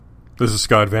This is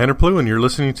Scott Vanderplu, and you're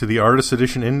listening to the Artist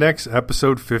Edition Index,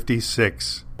 episode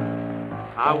 56.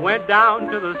 I went down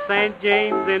to the St.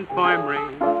 James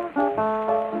Infirmary,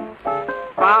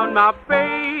 found my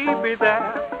baby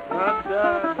there,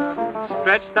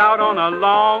 stretched out on a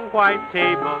long white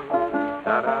table,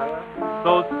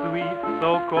 so sweet,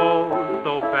 so cold,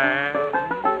 so fast.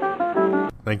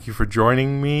 Thank you for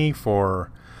joining me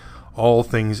for All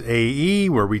Things AE,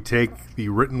 where we take the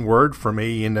written word from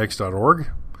aeindex.org,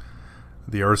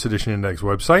 the Artist Edition Index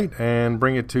website, and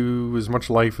bring it to as much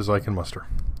life as I can muster.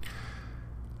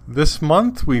 This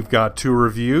month we've got 2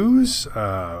 reviews,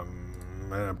 a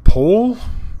poll,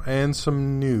 and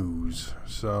some news.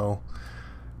 So,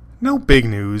 no big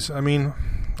news. I mean,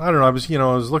 I don't know. I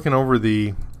was looking over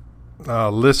the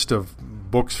list of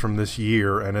books from this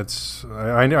year, and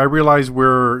I realize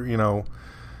we're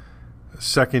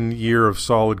second year of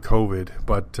solid COVID,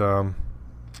 but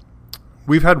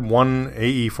we've had one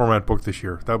AE format book this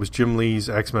year. That was Jim Lee's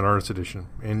X-Men Artist Edition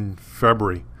in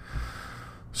February.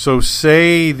 So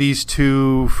say these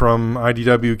 2 from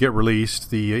IDW get released,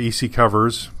 the EC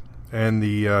covers and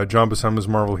the John Buscema's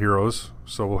Marvel Heroes.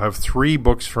 So we'll have 3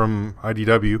 books from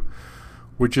IDW,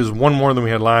 which is 1 more than we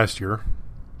had last year.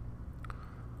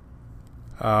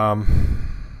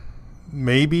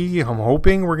 Maybe, I'm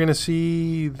hoping we're going to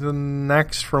see the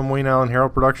next from Wayne Allen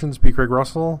Harold Productions, B. Craig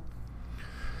Russell.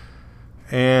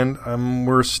 And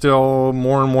we're still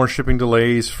more and more shipping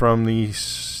delays from the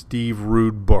Steve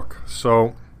Rude book.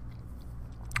 So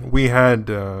we had,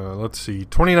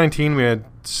 2019 we had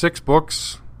 6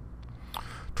 books.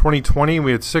 2020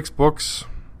 we had 6 books.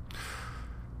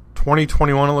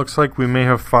 2021 it looks like we may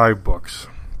have 5 books.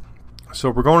 So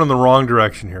we're going in the wrong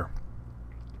direction here.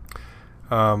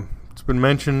 It's been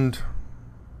mentioned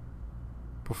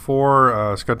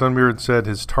before. Scott Dunbeard said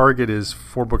his target is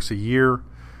 4 books a year.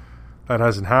 That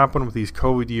hasn't happened with these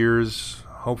COVID years.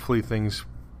 Hopefully things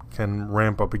can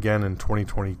ramp up again in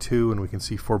 2022 and we can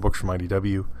see 4 books from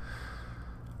IDW.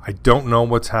 I don't know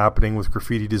what's happening with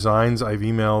Graffiti Designs. I've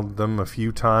emailed them a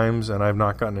few times and I've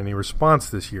not gotten any response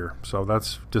this year. So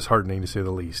that's disheartening to say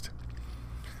the least.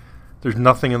 There's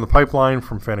nothing in the pipeline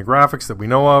from Fantagraphics that we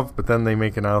know of, but then they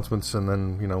make announcements and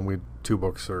then, we 2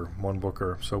 books or 1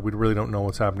 book so we really don't know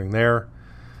what's happening there.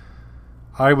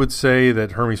 I would say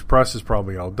that Hermes Press is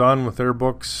probably all done with their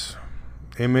books.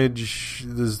 Image,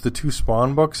 there's the 2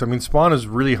 Spawn books. I mean, Spawn is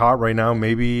really hot right now.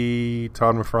 Maybe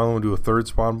Todd McFarlane will do a 3rd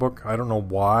Spawn book. I don't know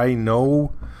why.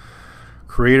 No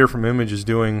creator from Image is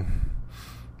doing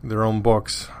their own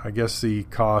books. I guess the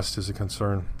cost is a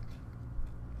concern.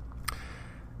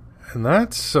 And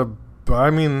that's,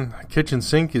 Kitchen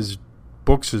Sink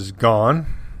books is gone.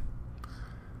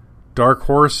 Dark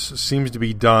Horse seems to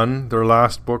be done. Their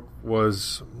last book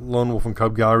was Lone Wolf and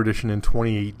Cub Gallery Edition in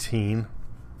 2018.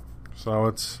 So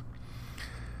it's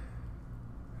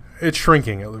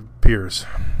shrinking, it appears.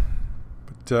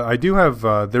 But I do have,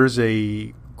 there's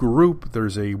a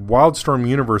Wildstorm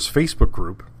Universe Facebook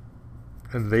group,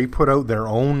 and they put out their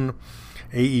own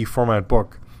AE format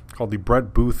book called the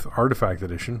Brett Booth Artifact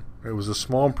Edition. It was a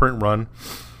small print run,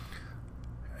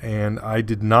 and I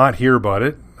did not hear about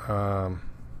it.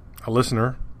 A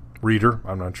listener, reader,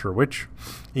 I'm not sure which,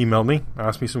 emailed me,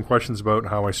 asked me some questions about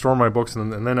how I store my books,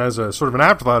 and then as a sort of an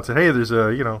afterthought said, hey, there's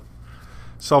a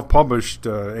self-published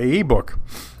AE book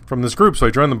from this group. So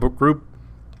I joined the book group.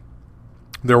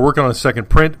 They're working on a second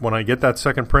print. When I get that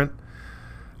second print,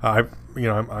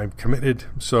 I'm committed.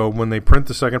 So when they print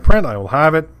the second print, I will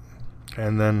have it,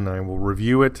 and then I will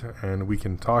review it, and we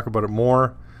can talk about it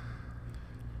more.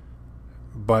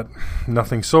 But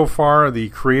nothing so far. The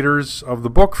creators of the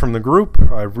book from the group,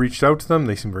 I've reached out to them.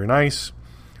 They seem very nice.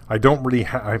 I don't really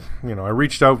I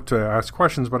reached out to ask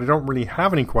questions, but I don't really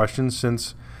have any questions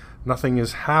since nothing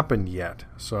has happened yet.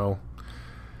 So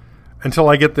until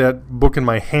I get that book in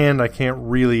my hand, I can't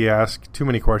really ask too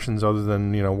many questions other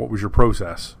than, what was your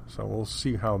process? So we'll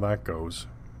see how that goes.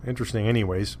 Interesting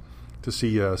anyways to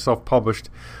see self-published.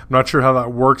 I'm not sure how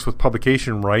that works with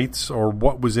publication rights or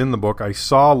what was in the book. I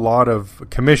saw a lot of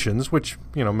commissions, which,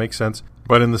 makes sense.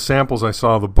 But in the samples I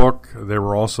saw of the book, there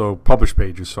were also published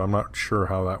pages, so I'm not sure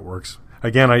how that works.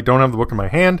 Again, I don't have the book in my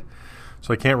hand,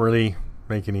 so I can't really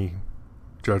make any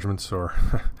judgments or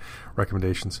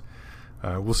recommendations.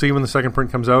 We'll see when the second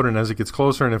print comes out, and as it gets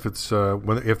closer, and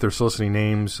if they're soliciting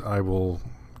names, I will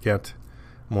get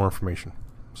more information.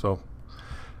 So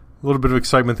a little bit of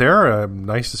excitement there.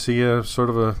 Nice to see it's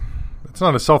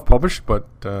not a self-published, but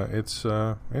it's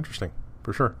interesting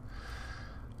for sure.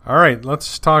 All right,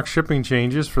 let's talk shipping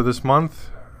changes for this month.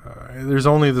 There's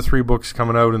only the 3 books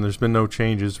coming out, and there's been no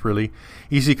changes really.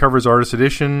 EC Covers Artist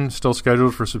Edition still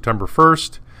scheduled for September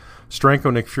 1st.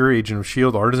 Steranko Nick Fury, Agent of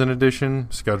S.H.I.E.L.D. Artisan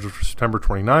Edition, scheduled for September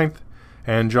 29th,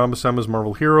 and John Buscema's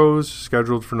Marvel Heroes,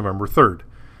 scheduled for November 3rd.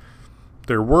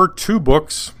 There were 2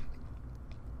 books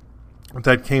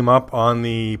that came up on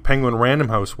the Penguin Random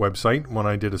House website when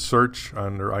I did a search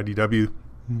under IDW.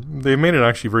 They've made it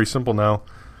actually very simple now.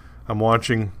 I'm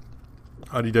watching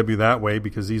IDW that way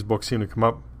because these books seem to come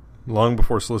up long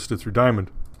before solicited through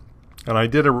Diamond. And I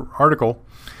did an article.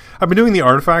 I've been doing the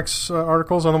Artifacts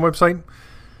articles on the website.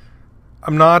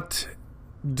 I'm not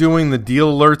doing the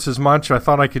deal alerts as much. I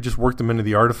thought I could just work them into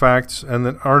the Artifacts. And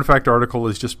the Artifact article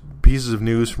is just pieces of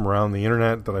news from around the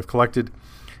internet that I've collected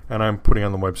and I'm putting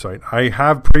on the website. I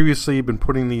have previously been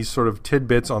putting these sort of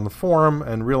tidbits on the forum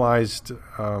and realized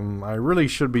I really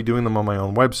should be doing them on my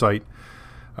own website.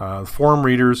 Forum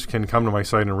readers can come to my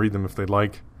site and read them if they'd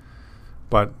like,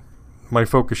 but my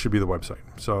focus should be the website.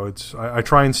 So I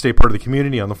try and stay part of the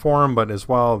community on the forum, but as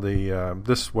well,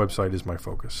 this website is my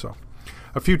focus. So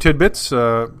a few tidbits.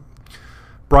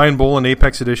 Brian Bolland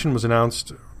Apex Edition was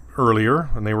announced earlier,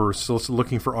 and they were still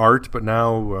looking for art, but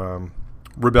now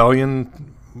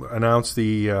Rebellion announced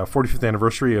the 45th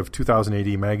anniversary of 2000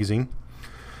 AD magazine,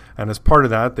 and as part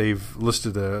of that, they've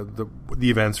listed the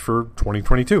events for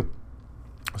 2022.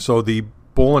 So the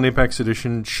Bolland Apex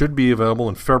Edition should be available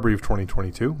in February of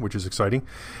 2022, which is exciting.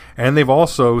 And they've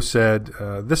also said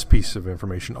this piece of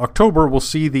information: October will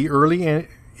see the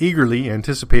eagerly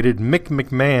anticipated Mick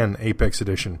McMahon Apex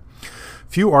Edition.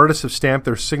 Few artists have stamped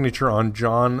their signature on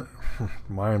John.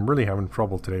 I'm really having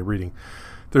trouble today reading.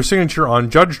 Their signature on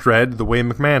Judge Dredd the way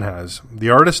McMahon has. The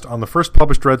artist on the first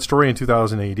published Dredd story in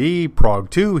 2000 AD, Prague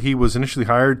 2, he was initially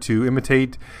hired to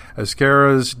imitate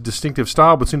Azcara's distinctive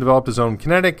style, but soon developed his own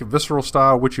kinetic, visceral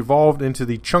style, which evolved into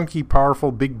the chunky, powerful,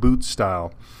 big boot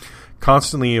style.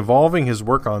 Constantly evolving, his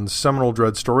work on seminal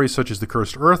Dredd stories such as The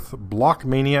Cursed Earth,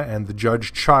 Blockmania, and The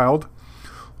Judge Child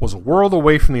was a world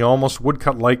away from the almost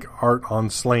woodcut-like art on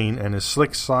Slain and his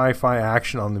slick sci-fi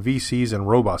action on the VCs and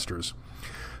Robusters.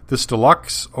 This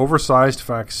deluxe, oversized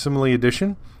facsimile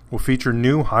edition will feature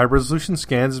new high-resolution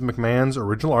scans of McMahon's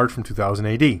original art from 2000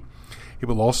 AD. It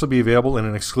will also be available in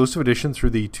an exclusive edition through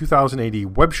the 2000 AD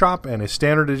webshop and a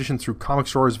standard edition through comic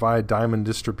stores via Diamond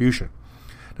Distribution.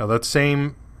 Now, that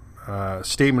same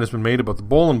statement has been made about the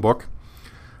Bolland book.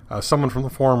 Someone from the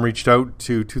forum reached out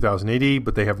to 2000 AD,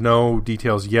 but they have no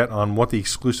details yet on what the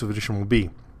exclusive edition will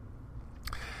be.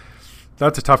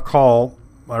 That's a tough call.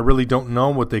 I really don't know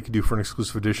what they could do for an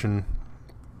exclusive edition.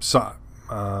 So,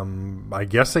 I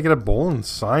guess they could have Bolland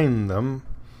sign them.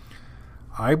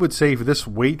 I would say for this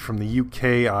weight from the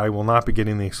UK, I will not be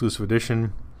getting the exclusive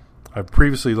edition. I've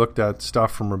previously looked at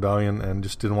stuff from Rebellion and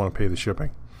just didn't want to pay the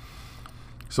shipping.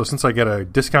 So since I get a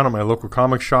discount at my local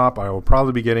comic shop, I will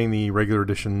probably be getting the regular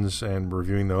editions and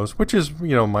reviewing those, which is,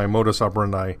 my modus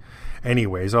operandi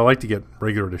anyways. I like to get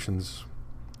regular editions.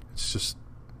 It's just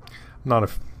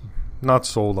not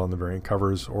sold on the variant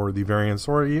covers or the variants,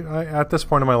 or at this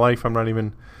point in my life, I'm not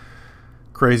even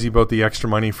crazy about the extra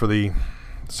money for the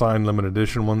signed limited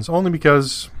edition ones, only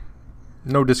because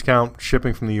no discount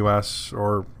shipping from the US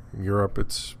or Europe,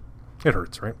 it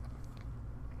hurts, right?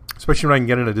 Especially when I can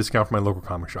get in a discount from my local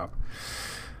comic shop.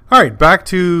 All right, back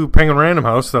to Penguin Random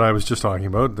House that I was just talking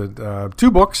about. The 2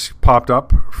 books popped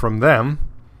up from them,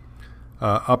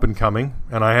 up and coming,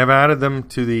 and I have added them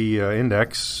to the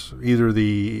index, either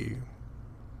the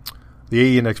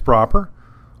AE index proper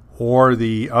or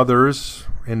the others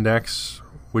index,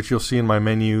 which you'll see in my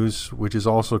menus, which is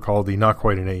also called the not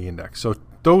quite an AE index. So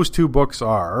those 2 books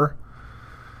are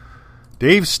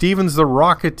Dave Stevens' The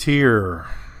Rocketeer,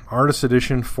 Artist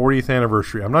Edition, 40th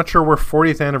Anniversary. I'm not sure where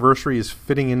 40th Anniversary is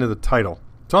fitting into the title.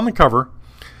 It's on the cover.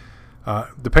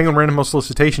 The Penguin Random House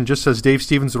solicitation just says Dave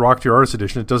Stevens' The Rocketeer Artist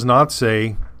Edition. It does not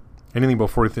say anything about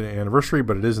 40th Anniversary,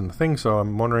 but it is in the thing, so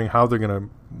I'm wondering how they're going to...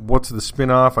 What's the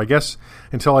spin-off? I guess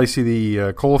until I see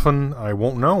the colophon, I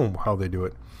won't know how they do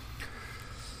it.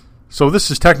 So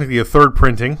this is technically a 3rd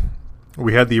printing.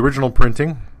 We had the original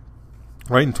printing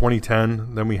right in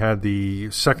 2010. Then we had the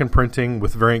 2nd printing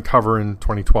with variant cover in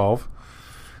 2012.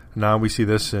 Now we see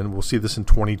this, and we'll see this in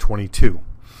 2022.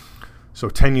 So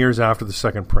 10 years after the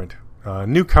 2nd print.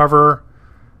 New cover,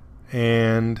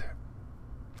 and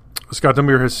Scott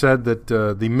Dunbier has said that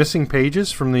the missing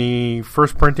pages from the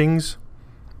first printings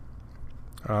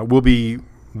will be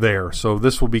there. So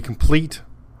this will be complete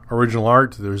original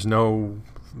art. There's no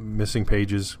missing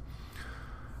pages.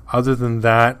 Other than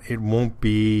that, it won't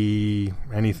be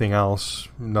anything else.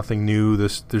 Nothing new.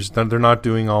 They're not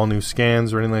doing all new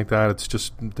scans or anything like that. It's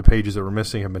just the pages that were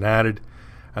missing have been added,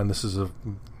 and this is a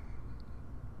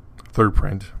 3rd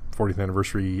print, 40th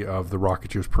anniversary of the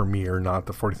Rocketeer's premiere, not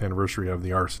the 40th anniversary of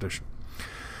the Artist Edition.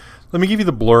 Let me give you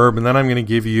the blurb, and then I'm going to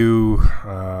give you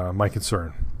my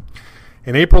concern.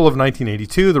 In April of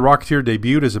 1982, The Rocketeer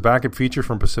debuted as a backup feature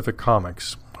from Pacific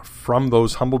Comics. From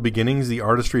those humble beginnings, the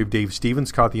artistry of Dave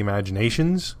Stevens caught the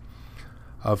imaginations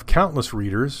of countless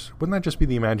readers. Wouldn't that just be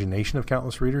the imagination of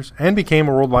countless readers? And became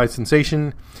a worldwide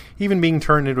sensation, even being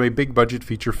turned into a big-budget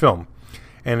feature film.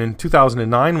 And in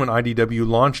 2009, when IDW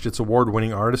launched its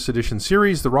award-winning Artist Edition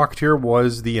series, The Rocketeer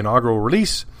was the inaugural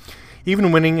release,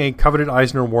 even winning a coveted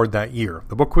Eisner Award that year.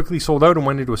 The book quickly sold out and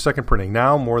went into a second printing.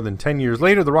 Now, more than 10 years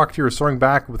later, The Rocketeer is soaring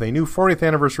back with a new 40th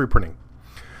anniversary printing.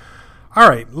 All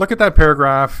right, look at that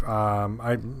paragraph.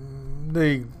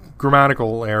 The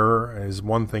grammatical error is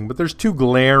one thing, but there's two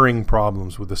glaring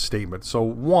problems with this statement. So,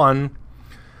 one,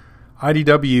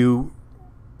 IDW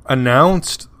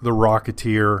announced The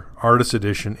Rocketeer Artist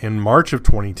Edition in March of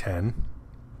 2010,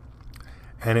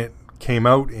 and it came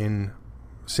out in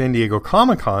San Diego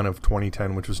Comic-Con of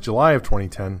 2010, which was July of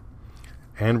 2010,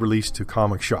 and released to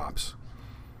comic shops.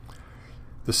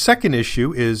 The second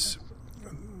issue is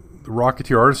The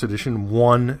Rocketeer Artist Edition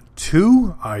won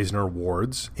 2 Eisner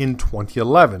Awards in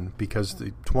 2011, because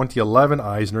the 2011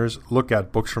 Eisners look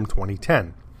at books from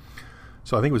 2010.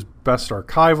 So I think it was Best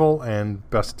Archival and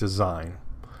Best Design.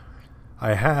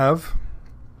 I have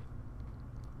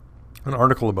an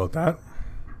article about that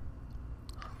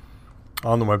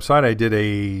on the website. I did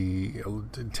a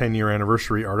 10-year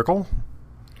anniversary article,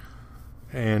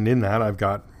 and in that I've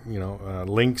got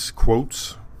links,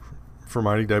 quotes from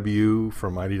IDW,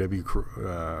 from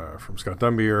Scott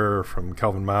Dumbier, from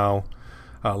Calvin Mao,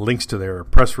 links to their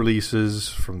press releases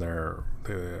from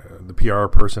the PR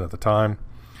person at the time.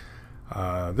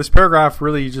 This paragraph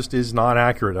really just is not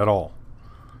accurate at all,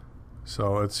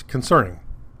 so it's concerning.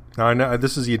 Now, I know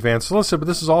this is the advanced solicit, but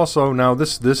this is also now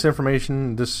this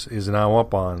information. This is now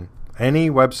up on any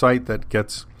website that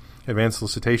gets advanced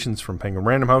solicitations from Penguin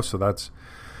Random House. So that's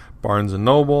Barnes &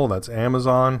 Noble, that's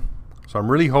Amazon. So I'm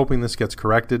really hoping this gets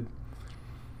corrected.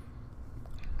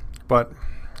 But,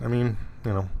 I mean,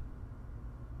 I'm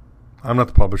not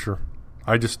the publisher.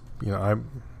 I just,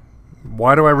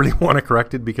 why do I really want to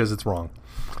correct it? Because it's wrong.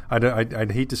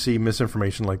 I'd hate to see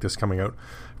misinformation like this coming out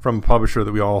from a publisher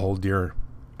that we all hold dear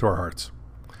to our hearts.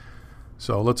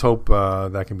 So let's hope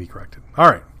that can be corrected. All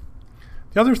right.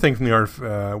 The other thing from the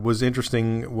art was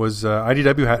interesting was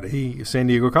IDW had a San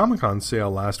Diego Comic-Con sale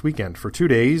last weekend for 2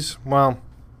 days. Well,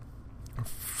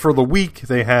 for the week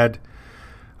they had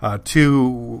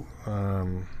 2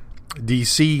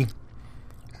 DC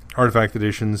Artifact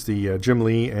editions, the Jim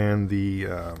Lee and the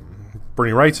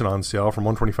Bernie Wrightson on sale from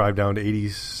 $125 down to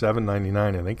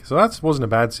 $87.99, I think. So that wasn't a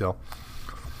bad sale.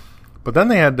 But then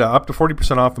they had up to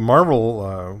 40% off the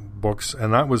Marvel books,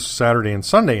 and that was Saturday and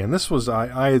Sunday. And this was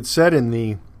I had said in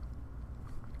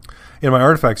my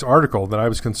Artifacts article that I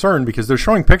was concerned because they're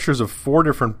showing pictures of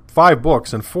 5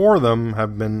 books, and 4 of them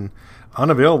have been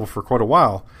unavailable for quite a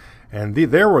while. And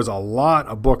there was a lot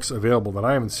of books available that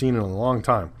I haven't seen in a long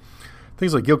time.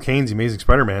 Things like Gil Kane's Amazing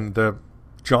Spider-Man, the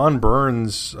John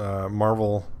Burns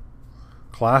Marvel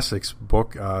Classics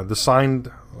book, the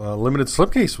signed limited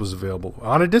slipcase was available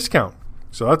on a discount.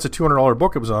 So that's a $200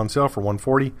 book. It was on sale for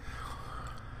 $140.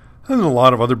 And a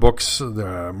lot of other books,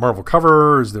 the Marvel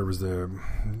covers. There was the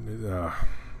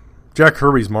Jack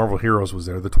Kirby's Marvel Heroes was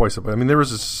there, the twice. I mean, there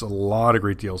was just a lot of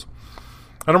great deals.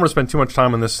 I don't want to spend too much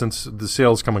time on this since the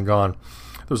sale's come and gone.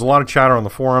 There was a lot of chatter on the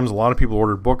forums. A lot of people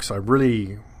ordered books. I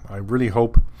really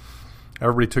hope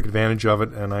everybody took advantage of it,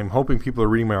 and I'm hoping people are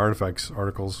reading my Artifacts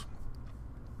articles.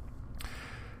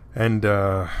 And,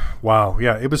 wow,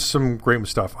 yeah, it was some great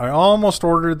stuff. I almost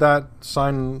ordered that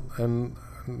signed and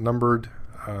numbered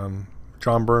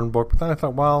John Byrne book, but then I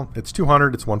thought, well, it's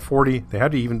 $200, it's $140.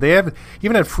 They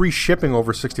even had free shipping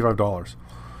over $65.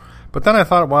 But then I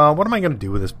thought, well, what am I going to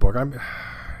do with this book?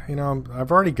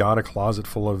 I've already got a closet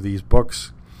full of these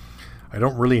books. I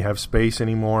don't really have space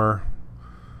anymore.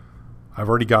 I've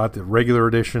already got the regular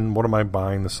edition. What am I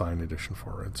buying the signed edition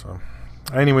for? It. So,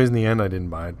 anyways, in the end, I didn't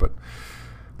buy it, but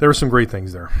there were some great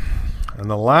things there. And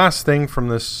the last thing from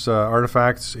this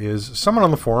Artifacts is someone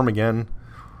on the forum again.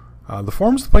 The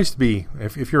forum's the place to be.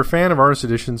 If you're a fan of artist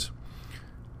editions,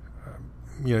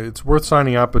 it's worth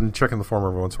signing up and checking the forum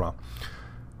every once in a while.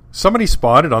 Somebody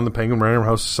spotted on the Penguin Random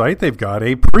House site they've got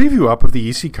a preview up of the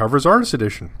EC Covers Artist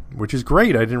Edition, which is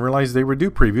great. I didn't realize they would do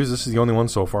previews. This is the only one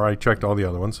so far. I checked all the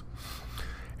other ones.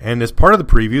 And as part of the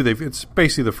preview, it's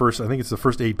basically the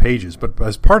first 8 pages. But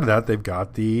as part of that, they've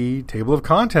got the table of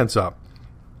contents up.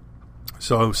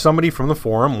 So somebody from the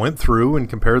forum went through and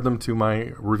compared them to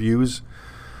my reviews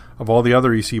of all the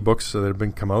other EC books that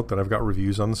have come out that I've got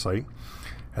reviews on the site.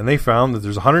 And they found that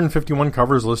there's 151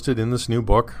 covers listed in this new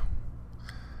book.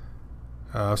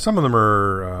 Some of them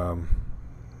are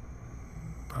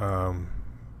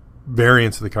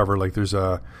variants of the cover, like there's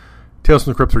a Tales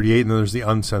from the Crypt 38, and then there's the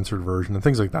uncensored version and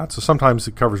things like that. So sometimes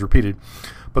the cover's repeated.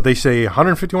 But they say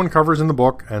 151 covers in the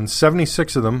book, and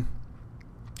 76 of them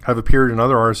have appeared in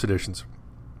other artist editions.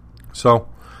 So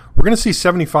we're going to see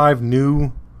 75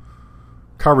 new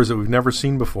covers that we've never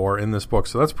seen before in this book.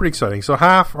 So that's pretty exciting. So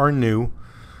half are new.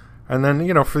 And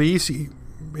then, for the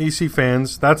EC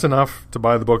fans, that's enough to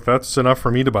buy the book. That's enough for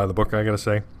me to buy the book, I got to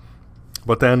say.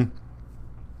 But then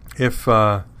if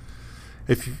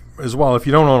as well, if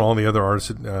you don't own all the other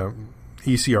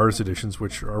EC artist editions,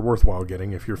 which are worthwhile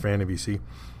getting if you're a fan of EC,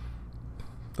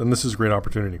 then this is a great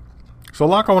opportunity. So a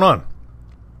lot going on.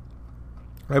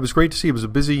 It was great to see. It was a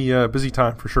busy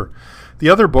time for sure. The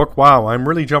other book, wow, I'm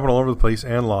really jumping all over the place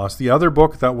and lost. The other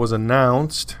book that was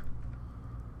announced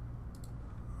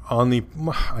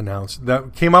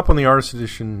that came up on the artist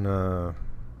edition.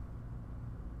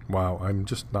 Wow, I'm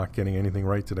just not getting anything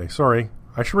right today. Sorry.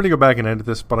 I should really go back and edit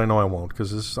this, but I know I won't,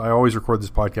 because I always record this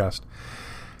podcast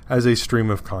as a stream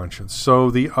of conscience.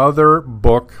 So the other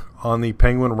book on the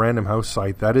Penguin Random House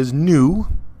site that is new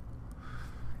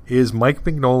is Mike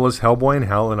Mignola's Hellboy in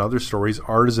Hell and Other Stories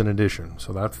Artisan Edition.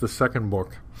 So that's the second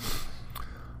book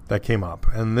that came up.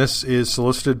 And this is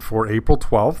solicited for April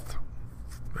 12th.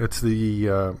 It's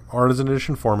the Artisan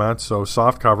Edition format, so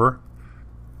soft cover.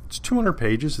 It's 200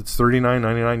 pages. It's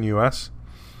 $39.99 US,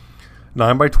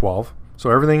 9 by 12. So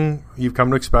everything you've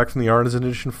come to expect from the Artisan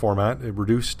Edition format, a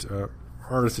reduced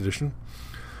Artist Edition.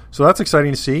 So that's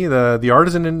exciting to see. The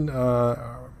Artisan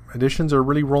editions are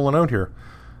really rolling out here.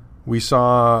 We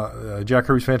saw Jack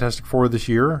Kirby's Fantastic Four this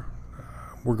year.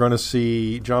 We're going to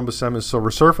see John Buscema's Silver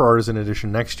Surfer Artisan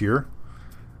Edition next year.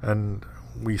 And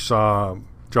we saw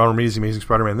John Romita's Amazing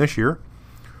Spider-Man this year.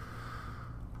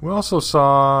 We also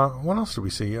saw... What else did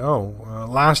we see?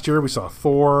 Last year we saw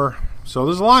Thor. So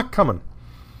there's a lot coming.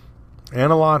 And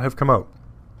a lot have come out.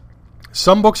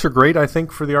 Some books are great, I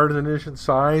think, for the Artisan Edition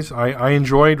size. I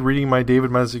enjoyed reading my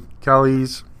David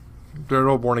Mazzucchelli's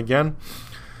Daredevil Born Again.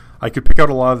 I could pick out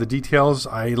a lot of the details.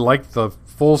 I liked the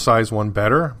full-size one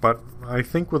better, but I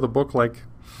think with a book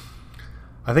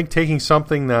taking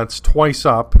something that's twice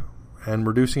up and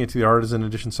reducing it to the Artisan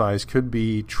Edition size could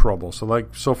be trouble.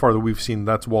 So far that we've seen,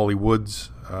 that's Wally Wood's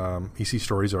EC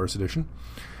Stories Artist Edition.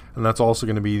 And that's also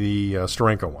going to be the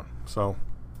Steranko one. So...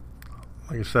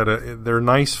 like I said, they're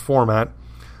nice format.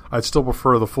 I'd still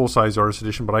prefer the full-size artist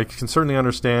edition, but I can certainly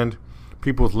understand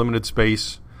people with limited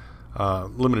space,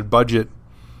 limited budget,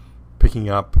 picking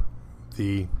up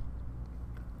the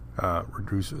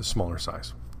reduced, smaller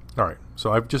size. All right,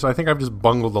 so I think I've just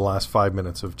bungled the last 5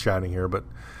 minutes of chatting here, but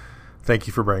thank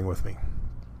you for bearing with me.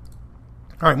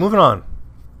 All right, moving on.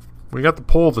 We got the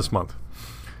poll this month,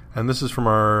 and this is from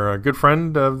our good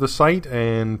friend of the site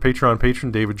and Patreon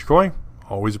patron, David Jacoy.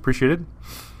 Always appreciated.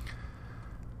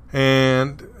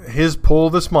 And his poll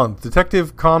this month,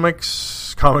 Detective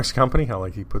Comics Company, I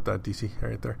like he put that DC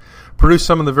right there, produced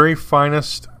some of the very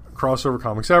finest crossover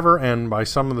comics ever, and by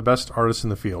some of the best artists in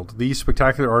the field. These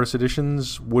spectacular artist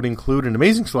editions would include an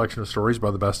amazing selection of stories by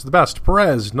the best of the best.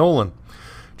 Perez, Nolan,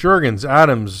 Jurgens,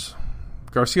 Adams,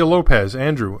 Garcia Lopez,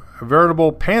 Andrew, a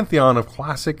veritable pantheon of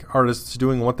classic artists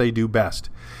doing what they do best.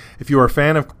 If you are a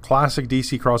fan of classic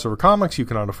DC crossover comics, you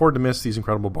cannot afford to miss these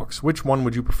incredible books. Which one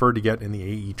would you prefer to get in the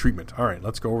AE treatment? All right,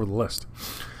 let's go over the list.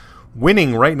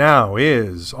 Winning right now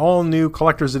is all new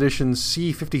Collector's Edition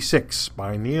C56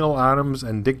 by Neil Adams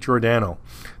and Dick Giordano.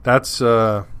 That's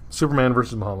Superman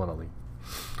versus Muhammad Ali.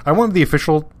 I went with the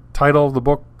official title of the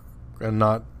book and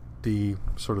not the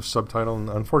sort of subtitle. And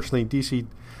unfortunately, DC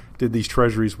did these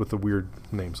treasuries with the weird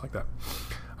names like that.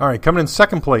 All right, coming in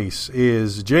second place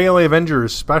is JLA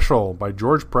Avengers Special by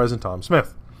George Perez and Tom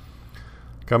Smith.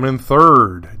 Coming in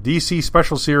third, DC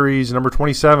Special Series number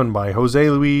 27 by Jose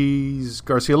Luis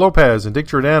Garcia Lopez and Dick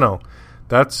Giordano.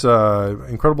 That's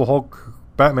Incredible Hulk,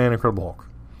 Batman Incredible Hulk.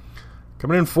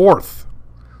 Coming in fourth,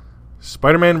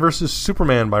 Spider-Man vs.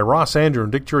 Superman by Ross Andru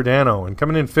and Dick Giordano. And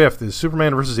coming in fifth is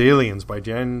Superman vs. Aliens by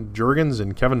Jan Jurgens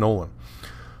and Kevin Nolan.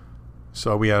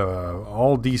 So we have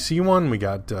all DC one, we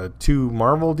got two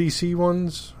Marvel DC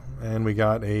ones, and we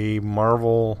got a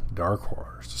Marvel Dark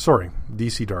Horse. Sorry,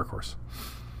 DC Dark Horse.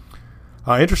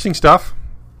 Interesting stuff.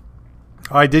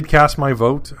 I did cast my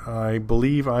vote. I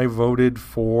believe I voted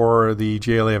for the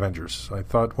JLA Avengers. I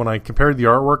thought when I compared the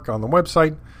artwork on the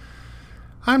website,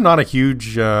 I'm not a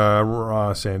huge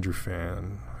Ross Andru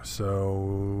fan.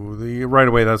 So right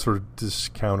away that sort of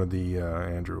discounted the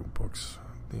Andru books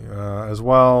as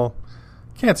well.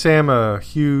 Can't say I'm a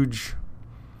huge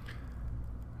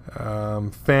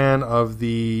fan of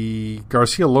the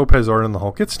Garcia Lopez art in the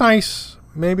Hulk. It's nice,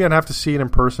 maybe I'd have to see it in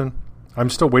person. I'm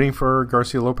still waiting for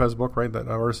Garcia Lopez book, right? That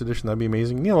artist edition, that'd be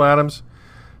amazing. Neil Adams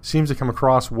seems to come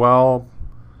across well,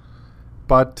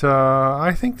 but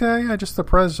I think that just the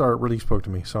Perez art really spoke to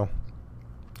me. So,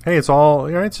 hey, it's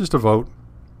just a vote.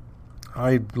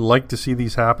 I'd like to see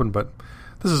these happen, but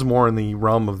this is more in the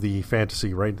realm of the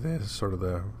fantasy, right? Sort of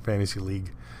the fantasy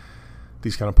league,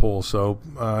 these kind of polls. So,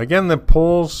 again, the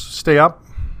polls stay up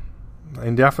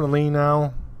indefinitely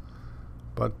now,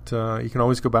 but you can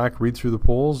always go back, read through the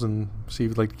polls, and see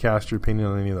if you'd like to cast your opinion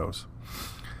on any of those.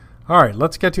 All right,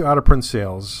 let's get to out-of-print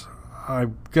sales.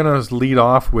 I'm going to lead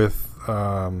off with,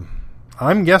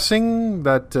 I'm guessing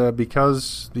that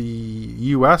because the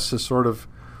U.S. has sort of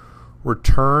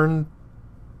returned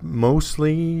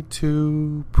mostly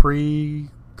to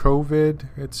pre-COVID,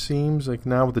 it seems. Like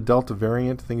now with the Delta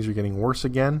variant, things are getting worse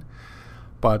again.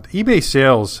 But eBay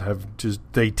sales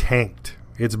they tanked.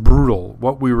 It's brutal.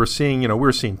 What we were seeing, we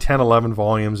were seeing 10, 11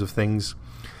 volumes of things.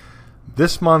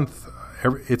 This month,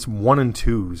 it's 1 and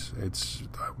 2s.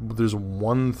 There's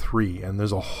 1 3, and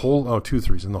there's 2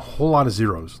 3s, and a whole lot of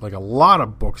zeros. Like a lot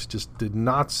of books just did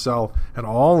not sell at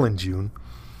all in June.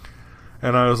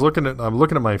 And I'm looking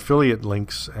at my affiliate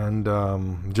links, and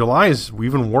July is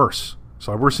even worse.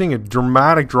 So we're seeing a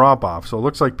dramatic drop off. So it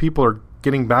looks like people are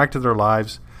getting back to their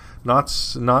lives,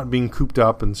 not being cooped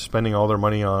up and spending all their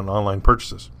money on online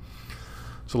purchases.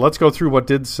 So let's go through what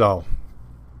did sell.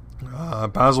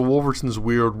 Basil Wolverson's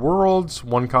Weird Worlds,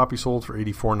 1 copy sold for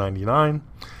 $84.99.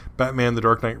 Batman: The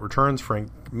Dark Knight Returns,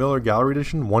 Frank Miller Gallery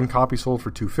Edition, 1 copy sold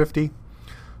for $250.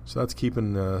 So that's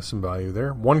keeping some value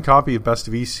there. 1 copy of Best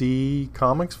of EC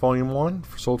Comics, Volume 1,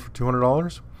 sold for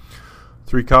 $200.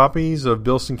 3 copies of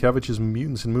Bill Sienkiewicz's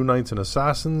Mutants and Moon Knights and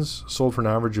Assassins, sold for an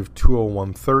average of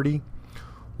 $201.30.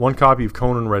 1 copy of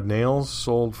Conan Red Nails,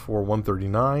 sold for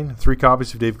 $139. 3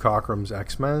 copies of Dave Cockrum's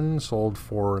X-Men, sold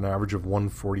for an average of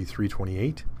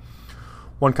 $143.28.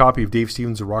 1 copy of Dave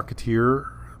Stevens' The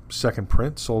Rocketeer, second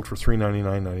print, sold for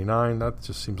 $399.99. That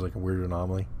just seems like a weird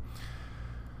anomaly.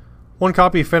 1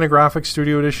 copy of Fantagraphics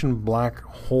Studio Edition Black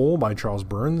Hole by Charles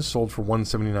Burns, sold for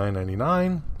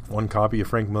 $179.99. 1 copy of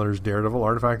Frank Miller's Daredevil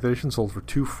Artifact Edition, sold for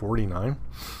 $249.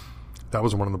 That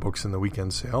was one of the books in the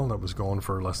weekend sale that was going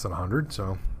for less than $100.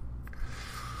 So,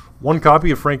 1 copy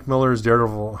of Frank Miller's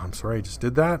Daredevil. I'm sorry, I just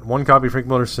did that. 1 copy of Frank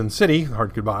Miller's Sin City,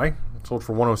 Hard Goodbye, sold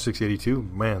for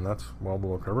 $106.82. Man, that's well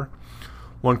below cover.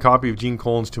 1 copy of Gene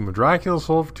Colan's Tomb of Dracula,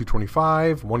 sold for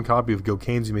 $225. 1 copy of Gil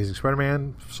Kane's Amazing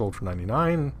Spider-Man, sold for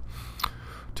 $99.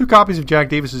 2 copies of Jack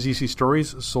Davis's EC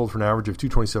Stories, sold for an average of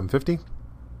 $227.50.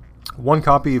 1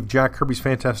 copy of Jack Kirby's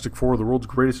Fantastic Four: The World's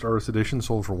Greatest Artist Edition,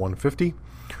 sold for $150.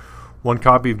 1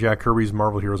 copy of Jack Kirby's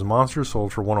Marvel Heroes and Monsters,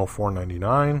 sold for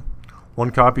 $104.99.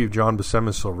 1 copy of John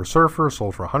Buscema's Silver Surfer,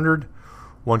 sold for $100.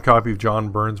 1 copy of John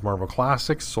Byrne's Marvel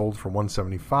Classics, sold for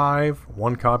 $175.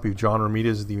 1 copy of John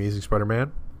Romita's The Amazing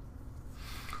Spider-Man,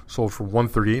 sold for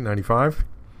 $138.95.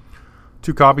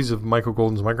 2 copies of Michael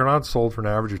Golden's Micronauts, sold for an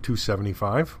average of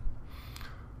 $275.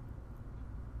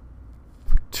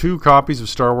 2 copies of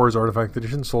Star Wars Artifact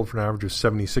Edition, sold for an average of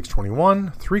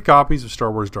 $76.21. 3 copies of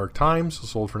Star Wars Dark Times,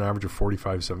 sold for an average of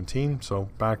 $45.17. So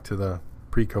back to the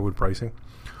pre-COVID pricing.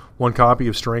 1 copy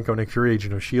of Steranko Nick Fury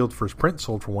Agent of S.H.I.E.L.D. first print,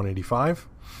 sold for $185.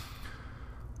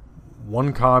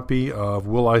 1 copy of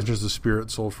Will Eisner's The Spirit,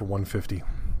 sold for $150.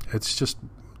 It's just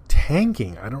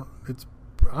tanking. It's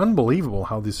unbelievable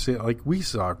how this sale, like we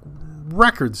saw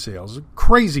record sales,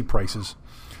 crazy prices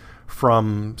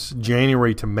from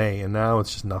January to May, and now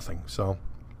it's just nothing. So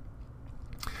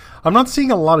I'm not seeing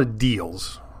a lot of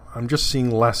deals. I'm just seeing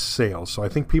less sales. So I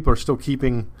think people are still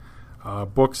keeping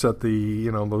books at the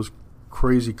those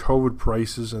crazy COVID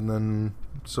prices, and then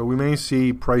so we may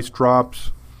see price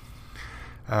drops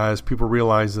as people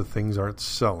realize that things aren't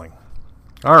selling.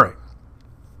 All right,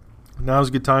 now's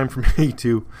a good time for me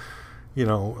to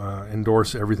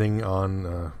endorse everything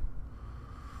on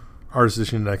Artist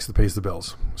Edition Index that pays the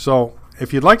bills. So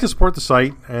if you'd like to support the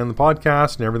site and the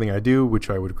podcast and everything I do, which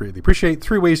I would greatly appreciate,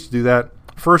 3 ways to do that.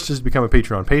 First is to become a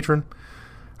Patreon patron.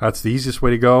 That's the easiest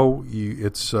way to go.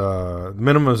 It's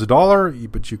minimum is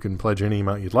 $1, but you can pledge any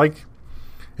amount you'd like.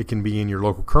 It can be in your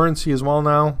local currency as well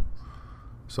now,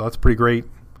 so that's pretty great,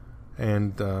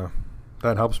 and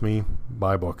that helps me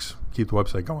buy books, keep the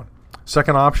website going.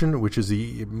 Second option, which is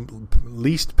the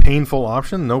least painful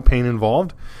option, no pain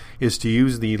involved, is to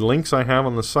use the links I have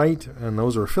on the site, and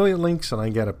those are affiliate links, and I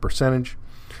get a percentage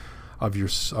of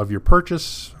your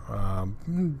purchase.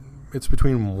 It's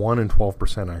between 1 and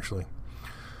 12% actually.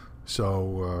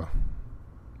 So,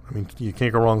 you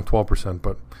can't go wrong with 12%,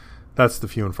 but that's the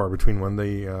few and far between one.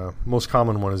 The most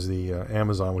common one is the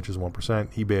Amazon, which is 1%.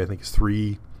 eBay, I think, is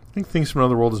 3%. I think Things from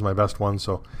Another World is my best one.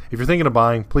 So if you're thinking of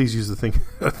buying, please use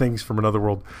the Things from Another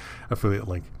World affiliate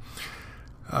link.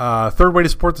 Third way to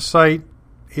support the site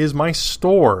is my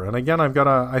store. And again,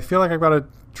 I feel like I've got to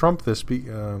trump this.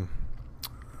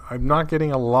 I'm not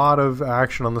getting a lot of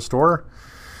action on the store.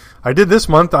 I did this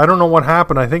month. I don't know what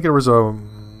happened. I think there was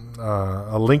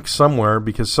a link somewhere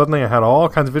because suddenly I had all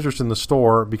kinds of interest in the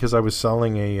store because I was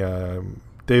selling a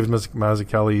David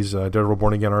Mazzucchelli's Daredevil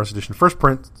Born Again Artist Edition first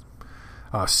print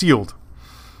sealed.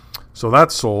 So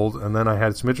that sold, and then I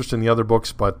had some interest in the other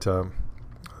books, but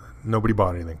nobody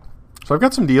bought anything. So I've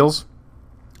got some deals.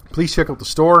 Please check out the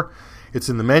store. It's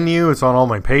in the menu. It's on all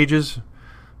my pages.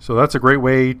 So that's a great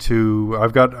way to...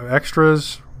 I've got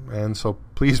extras, and so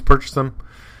please purchase them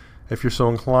if you're so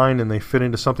inclined and they fit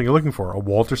into something you're looking for. A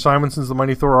Walter Simonson's The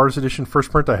Mighty Thor Artist Edition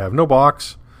first print. I have no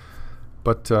box,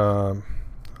 but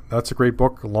that's a great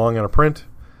book, long out of print.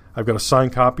 I've got a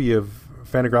signed copy of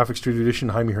Fantagraphics Studio Edition,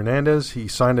 Jaime Hernandez. He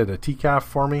signed it at TCAF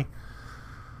for me.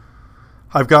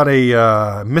 I've got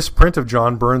a misprint of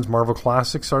John Byrne's Marvel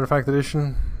Classics Artifact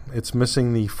Edition. It's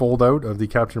missing the fold-out of the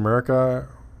Captain America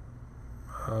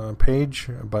page,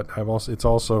 but it's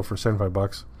also for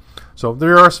 $75. So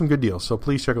there are some good deals, so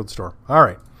please check out the store. All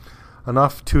right,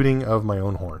 enough tooting of my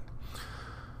own horn.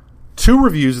 2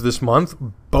 reviews this month,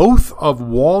 both of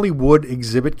Wally Wood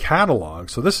exhibit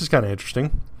catalogs. So this is kind of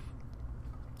interesting.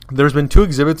 There's been 2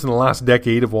 exhibits in the last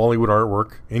decade of Wally Wood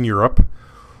artwork in Europe.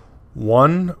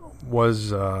 One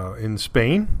was in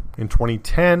Spain in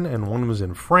 2010, and one was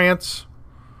in France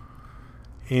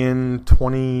in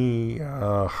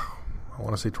I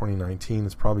want to say 2019.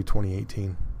 It's probably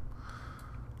 2018.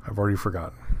 I've already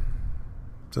forgotten.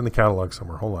 It's in the catalog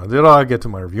somewhere. Hold on. I'll get to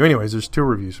my review. Anyways, there's 2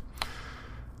 reviews.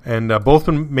 And both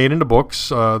been made into books.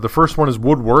 The first one is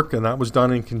Woodwork, and that was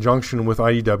done in conjunction with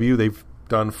IDW. They've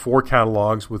done 4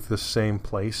 catalogs with this same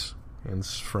place. And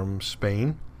it's from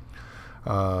Spain.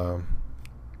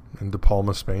 In De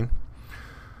Palma, Spain.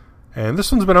 And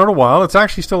this one's been out a while. It's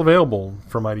actually still available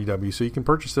from IDW, so you can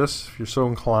purchase this if you're so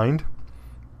inclined.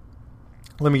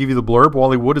 Let me give you the blurb.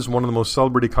 Wally Wood is one of the most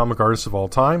celebrated comic artists of all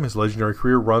time. His legendary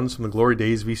career runs from the glory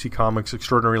days of VC Comics'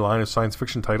 extraordinary line of science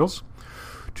fiction titles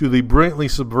to the brilliantly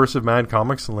subversive Mad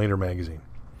Comics and later magazine.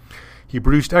 He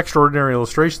produced extraordinary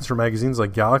illustrations for magazines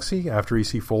like Galaxy after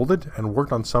EC folded and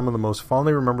worked on some of the most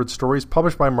fondly remembered stories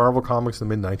published by Marvel Comics in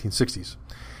the mid-1960s.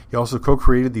 He also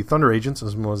co-created the Thunder Agents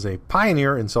and was a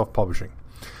pioneer in self-publishing.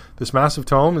 This massive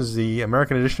tome is the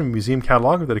American edition of Museum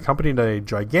Catalog that accompanied a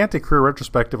gigantic career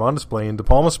retrospective on display in De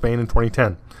Palma, Spain in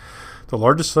 2010. The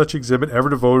largest such exhibit ever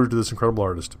devoted to this incredible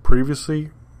artist. Previously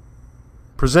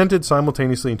presented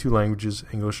simultaneously in 2 languages,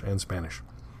 English and Spanish.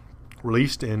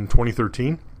 Released in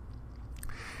 2013.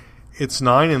 It's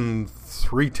 9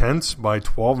 3/10 by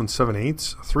 12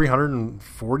 7/8,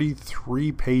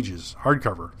 343 pages.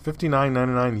 Hardcover,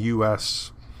 $59.99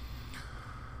 US.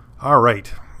 All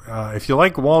right. If you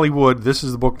like Wally Wood, this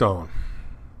is the book to own.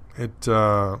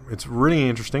 It's really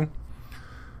interesting.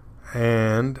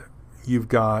 And you've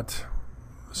got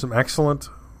some excellent...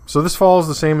 So this follows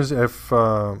the same as if...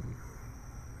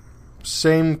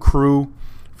 same crew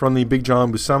from the Big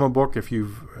John Buscema book, if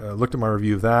you've looked at my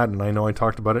review of that, and I know I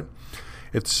talked about it.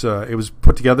 It was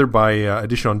put together by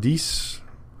Edition 10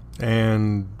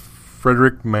 and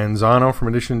Frederick Manzano from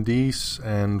Edition 10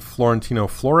 and Florentino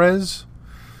Flores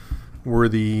were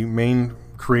the main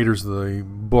creators of the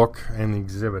book and the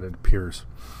exhibit, it appears.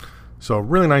 So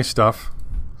really nice stuff.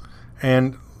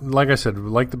 And like I said,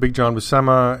 like the Big John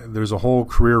Buscema, there's a whole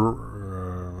career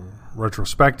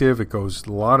retrospective. It goes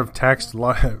a lot of text, a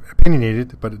lot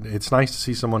opinionated, but it's nice to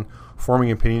see someone forming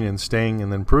opinion and staying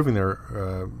and then proving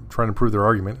trying to prove their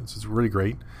argument. It's really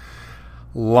great.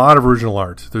 A lot of original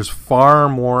art. There's far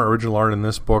more original art in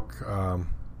this book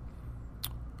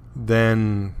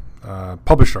than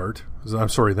published art.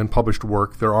 Than published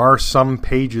work. There are some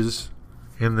pages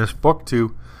in this book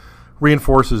to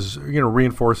reinforce his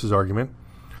argument.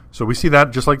 So we see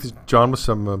that just like the John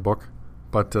Buscema book,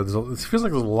 but it feels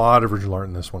like there's a lot of original art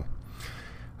in this one.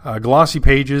 Glossy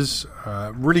pages,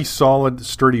 really solid,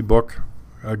 sturdy book,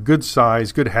 a good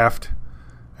size, good heft,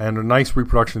 and a nice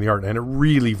reproduction of the art. And it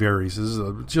really varies. This is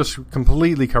just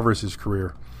completely covers his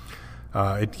career.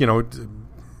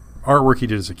 Artwork he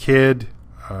did as a kid,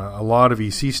 a lot of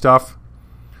EC stuff,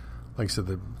 like I said,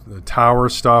 the Tower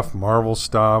stuff, Marvel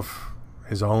stuff,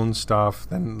 his own stuff,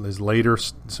 then his later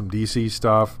some DC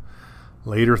stuff,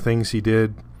 later things he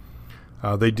did.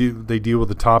 They deal with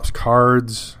the Topps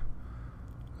cards.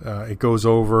 It goes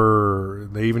over.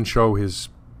 They even show his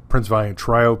Prince Valiant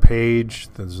Trio page.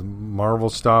 There's Marvel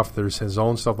stuff. There's his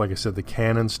own stuff, like I said, the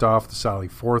Canon stuff, the Sally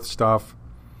Forth stuff.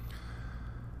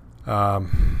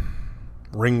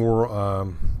 Ring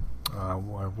World.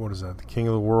 What is that? The King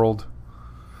of the World.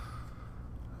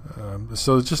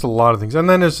 So it's just a lot of things. And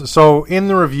then so in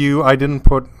the review, I didn't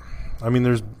put. I mean,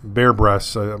 there's bare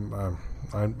breasts.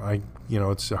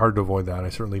 It's hard to avoid that. I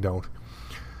certainly don't.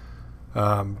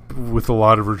 With a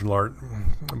lot of original art,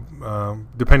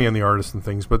 depending on the artist and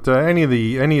things. But any of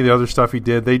the other stuff he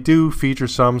did, they do feature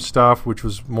some stuff which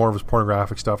was more of his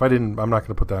pornographic stuff. I'm not going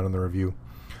to put that in the review,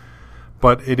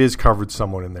 but it is covered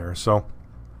somewhat in there. So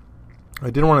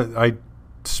I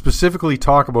specifically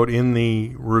talk about in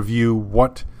the review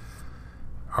what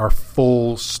are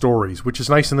full stories, which is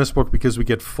nice in this book because we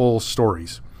get full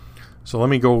stories. So let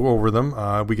me go over them.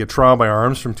 We get Trial by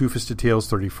Arms from Two-Fisted Tales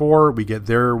 34. We get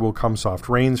There Will Come Soft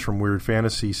Rains from Weird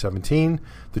Fantasy 17.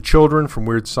 The Children from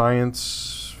Weird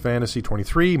Science Fantasy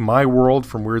 23. My World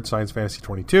from Weird Science Fantasy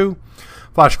 22.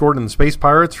 Flash Gordon and the Space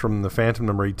Pirates from The Phantom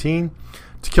number 18.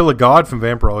 To Kill a God from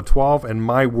Vampirella 12. And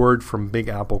My Word from Big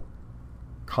Apple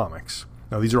Comics.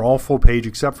 Now these are all full page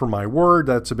except for My Word.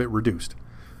 That's a bit reduced.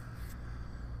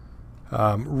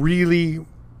 Really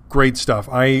great stuff.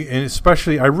 I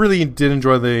really did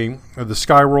enjoy the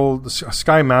Sky World, the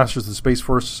Sky Masters of the Space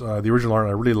Force, the original art.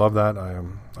 I really love that.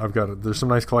 There's some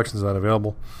nice collections of that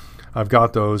available. I've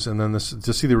got those, and then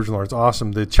to see the original art is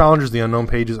awesome. The Challengers, the Unknown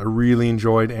pages, I really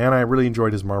enjoyed, and I really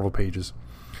enjoyed his Marvel pages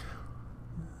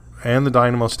and the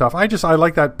Dynamo stuff. I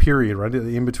like that period right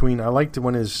in between. I liked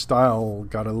when his style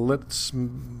got a little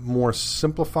more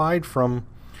simplified from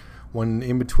when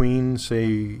in between,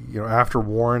 say, after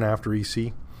Warren, after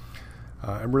EC.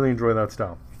 I really enjoy that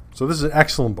style. So this is an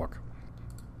excellent book.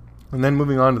 And then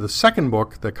moving on to the second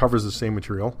book that covers the same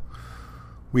material,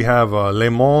 we have Le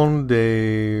Monde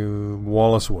de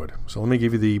Wallace Wood. So let me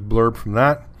give you the blurb from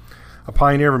that. A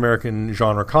pioneer of American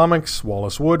genre comics,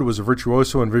 Wallace Wood was a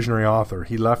virtuoso and visionary author.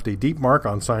 He left a deep mark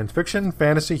on science fiction,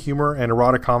 fantasy, humor, and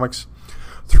erotic comics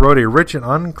throughout a rich and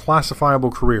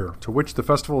unclassifiable career, to which the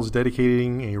festival is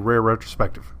dedicating a rare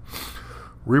retrospective.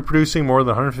 Reproducing more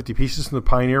than 150 pieces from the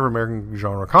pioneer of American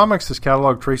genre comics, this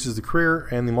catalog traces the career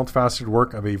and the multifaceted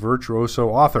work of a virtuoso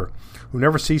author who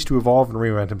never ceased to evolve and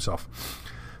reinvent himself.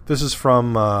 This is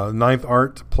from Ninth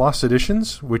Art Plus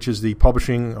Editions, which is the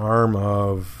publishing arm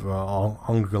of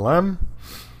Angoulême,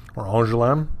 or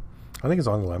Angoulême. I think it's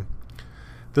Angoulême.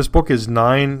 This book is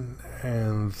 9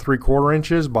 3/4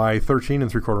 inches by 13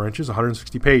 3/4 inches,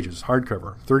 160 pages,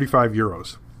 hardcover,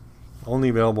 €35. Only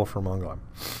available from Angoulême.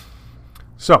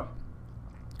 So,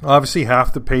 obviously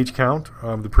half the page count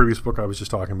of the previous book I was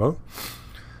just talking about.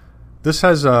 This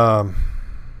has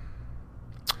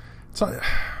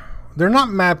they're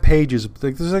not map pages.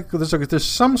 There's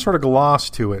some sort of gloss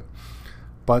to it,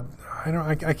 but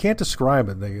I can't describe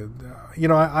it.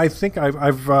 I think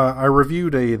I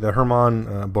reviewed the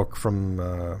Herman book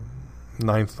from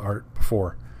Ninth Art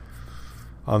before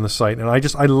on the site, and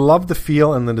I love the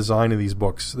feel and the design of these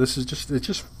books. It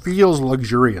just feels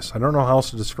luxurious. I don't know how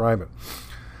else to describe it.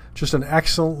 Just an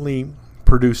excellently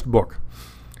produced book.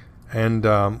 And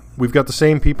we've got the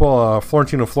same people,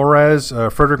 Florentino Flores,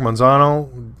 Frederick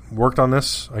Manzano worked on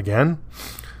this again.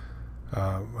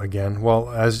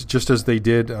 As they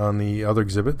did on the other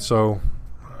exhibit. So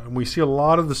we see a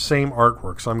lot of the same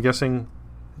artwork. So I'm guessing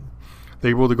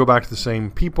they will go back to the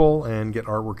same people and get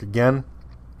artwork again.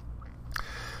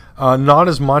 Not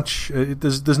as much.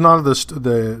 There's not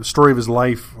the story of his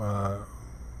life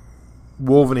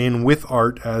woven in with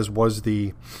art as was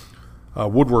the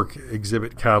woodwork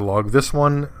exhibit catalog. This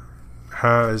one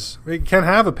can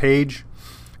have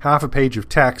half a page of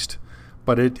text,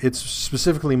 but it's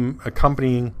specifically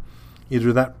accompanying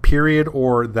either that period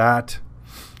or that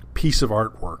piece of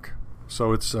artwork.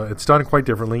 So it's done quite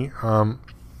differently.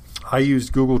 I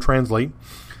used Google Translate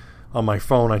on my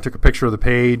phone. I took a picture of the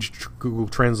page, Google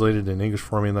translated it in English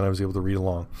for me, and then I was able to read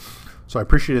along. So I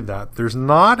appreciated that. There's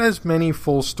not as many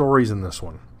full stories in this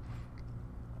one.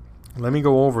 Let me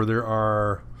go over.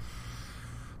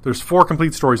 There's 4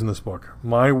 complete stories in this book.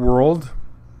 My World,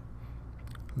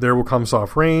 There Will Come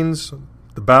Soft Rains,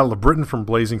 The Battle of Britain from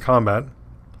Blazing Combat.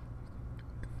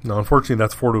 Now, unfortunately,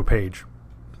 that's 4 to a page,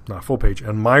 not full page.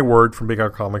 And My Word from Big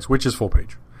Art Comics, which is full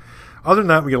page. Other than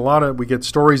that, we get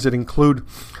stories that include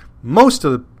most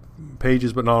of the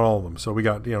pages, but not all of them. So we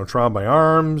got Trial by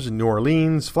Arms, New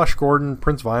Orleans, Flash Gordon,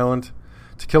 Prince Violent,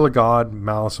 To Kill a God,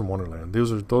 Malice in Wonderland.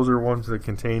 Those are ones that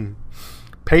contain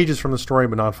pages from the story,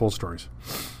 but not full stories.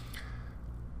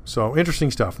 So interesting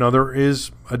stuff. Now there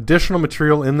is additional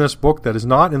material in this book that is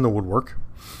not in the woodwork.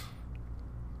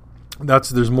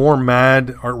 There's more mad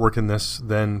artwork in this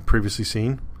than previously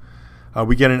seen.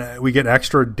 We get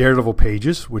extra Daredevil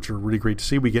pages, which are really great to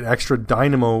see. We get extra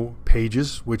Dynamo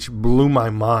pages, which blew my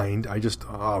mind.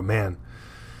 Oh man,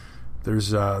 there's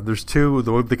two.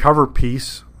 The cover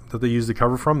piece that they use the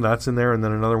cover from, that's in there, and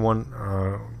then another one,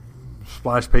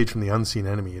 splash page from the Unseen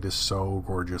Enemy. It is so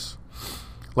gorgeous.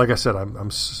 Like I said,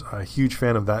 I'm a huge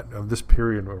fan of this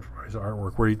period of his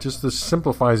artwork, where he just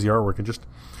simplifies the artwork and just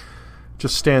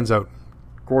stands out.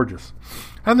 Gorgeous.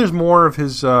 And there's more of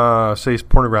his, say,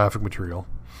 pornographic material.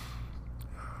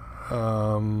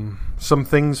 Some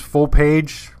things full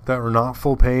page that are not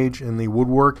full page in the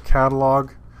Woodwork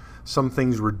catalog. Some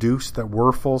things reduced that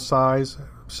were full size.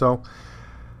 So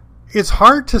it's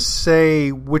hard to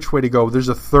say which way to go. There's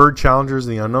a third Challengers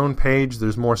of the Unknown page.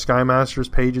 There's more Sky Masters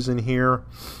pages in here.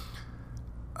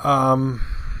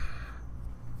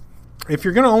 If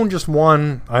you're going to own just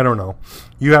one, I don't know.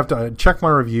 You have to check my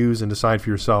reviews and decide for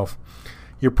yourself.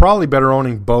 You're probably better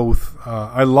owning both.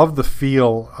 I love the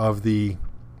feel of the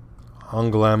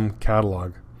Angoulême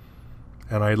catalog.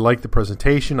 And I like the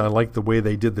presentation. I like the way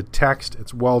they did the text.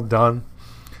 It's well done.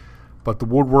 But the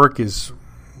Woodwork is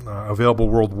available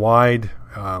worldwide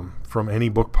from any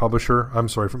book publisher.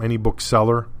 From any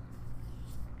bookseller.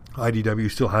 IDW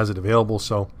still has it available,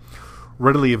 so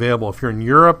readily available. If you're in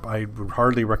Europe, I would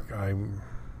heartily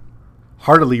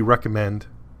recommend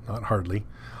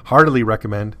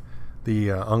the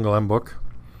Angoulême book.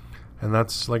 And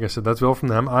that's, like I said, that's available from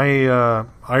them. I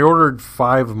ordered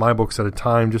 5 of my books at a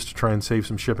time just to try and save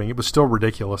some shipping. It was still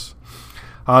ridiculous.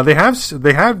 They have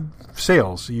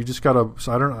sales. You just gotta.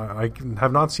 So I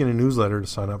have not seen a newsletter to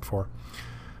sign up for,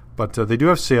 but they do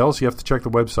have sales. You have to check the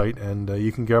website, and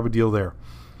you can grab a deal there.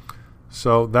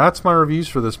 So that's my reviews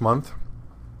for this month.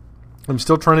 I'm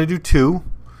still trying to do 2.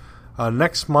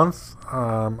 Next month,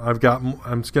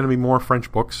 it's going to be more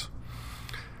French books.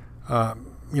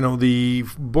 The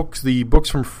books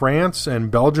from France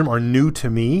and Belgium are new to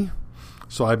me,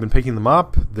 so I've been picking them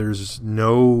up. There's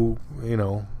no,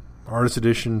 artist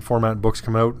edition format books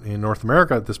come out in North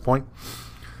America at this point.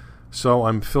 So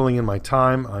I'm filling in my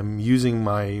time. I'm using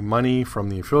my money from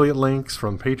the affiliate links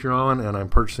from Patreon, and I'm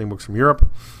purchasing books from Europe.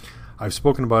 I've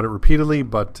spoken about it repeatedly,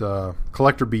 but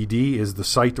Collector BD is the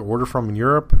site to order from in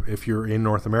Europe. If you're in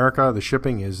North America, the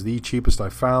shipping is the cheapest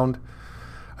I've found.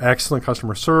 Excellent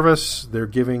customer service. They're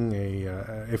giving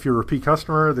if you're a repeat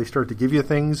customer, they start to give you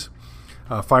things.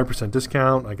 5%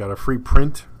 discount. I got a free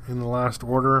print in the last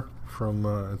order from,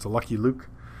 it's a Lucky Luke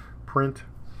print.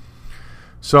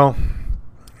 So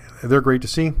they're great to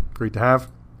see, great to have.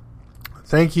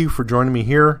 Thank you for joining me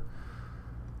here.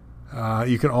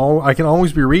 I can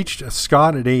always be reached at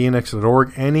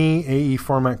scott@aeindex.org. Any AE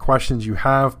format questions you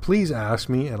have, please ask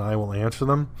me and I will answer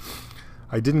them.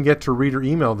 I didn't get to reader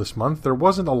email this month. There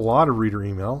wasn't a lot of reader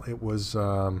email. It was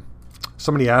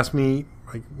somebody asked me,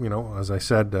 as I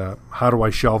said, how do I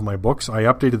shelve my books? I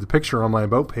updated the picture on my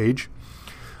About page.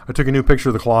 I took a new picture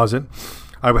of the closet.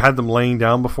 I had them laying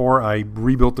down before. I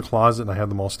rebuilt the closet and I had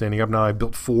them all standing up. Now I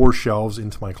built 4 shelves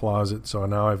into my closet, so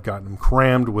now I've got them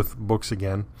crammed with books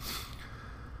again.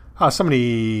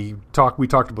 We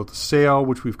talked about the sale,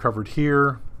 which we've covered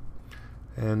here.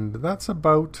 And that's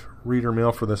about reader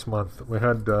mail for this month. We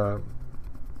had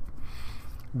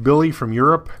Billy from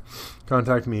Europe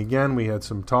contact me again. We had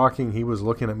some talking. He was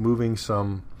looking at moving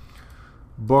some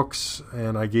books,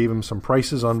 and I gave him some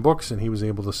prices on books, and he was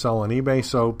able to sell on eBay.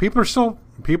 So people are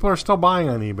still buying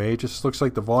on eBay. It just looks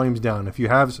like the volume's down. If you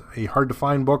have a hard to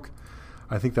find book,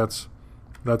 I think that's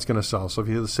going to sell. So if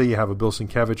you say you have a Bill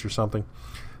Sienkiewicz or something,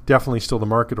 definitely still the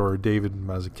market, or a David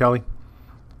Mazzucchelli.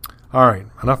 All right,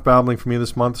 enough babbling for me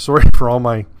this month. Sorry for all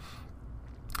my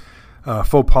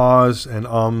faux pas and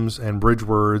ums and bridge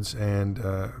words and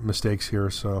mistakes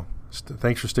here. So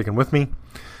thanks for sticking with me.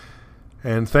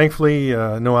 And thankfully,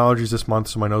 no allergies this month,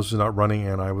 so my nose was not running,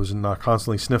 and I was not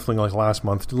constantly sniffling like last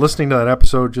month. Listening to that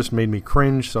episode just made me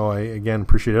cringe, so I, again,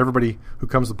 appreciate everybody who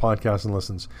comes to the podcast and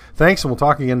listens. Thanks, and we'll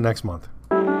talk again next month.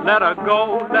 Let her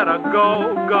go,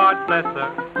 God bless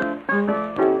her,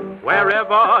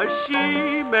 wherever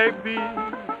she may be.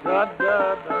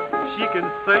 She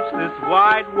can search this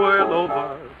wide world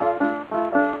over.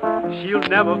 She'll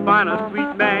never find a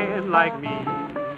sweet man like me.